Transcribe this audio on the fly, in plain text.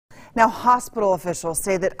Now, hospital officials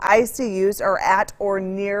say that ICUs are at or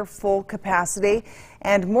near full capacity,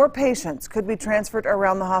 and more patients could be transferred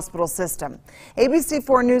around the hospital system.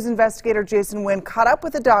 ABC4 News investigator Jason Wynn caught up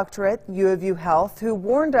with a doctor at U of U Health who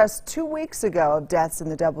warned us 2 weeks ago of deaths in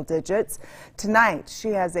the double digits. Tonight, she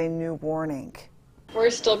has a new warning. We're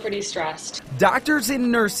still pretty stressed. Doctors and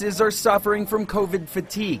nurses are suffering from COVID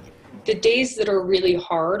fatigue. The days that are really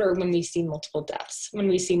hard are when we see multiple deaths, when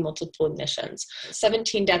we see multiple admissions.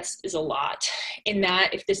 17 deaths is a lot. In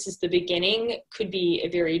that, if this is the beginning, could be a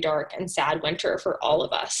very dark and sad winter for all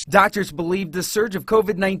of us. Doctors believe the surge of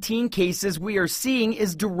COVID-19 cases we are seeing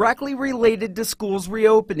is directly related to schools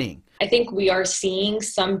reopening. I think we are seeing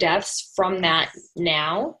some deaths from that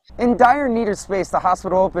now. In dire need of space, the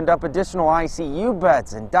hospital opened up additional ICU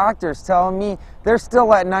beds, and doctors telling me they're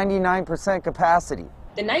still at 99% capacity.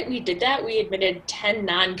 The night we did that, we admitted 10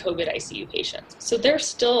 non-COVID ICU patients. So there's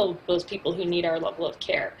still those people who need our level of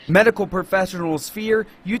care. Medical professionals fear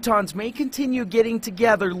Utahns may continue getting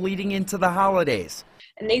together leading into the holidays.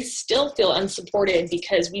 And they still feel unsupported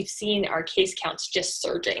because we've seen our case counts just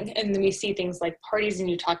surging. And then we see things like parties in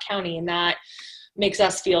Utah County, and that makes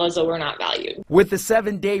us feel as though we're not valued. With the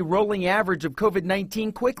 7-day rolling average of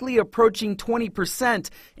COVID-19 quickly approaching 20%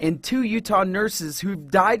 and 2 Utah nurses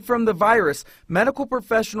who've died from the virus, medical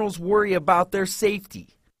professionals worry about their safety.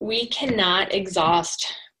 We cannot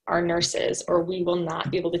exhaust our nurses, or we will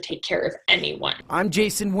not be able to take care of anyone. I'm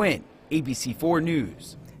Jason Wynn, ABC4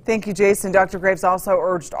 News. Thank you, Jason. Dr. Graves also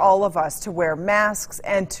urged all of us to wear masks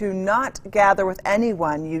and to not gather with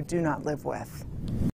anyone you do not live with.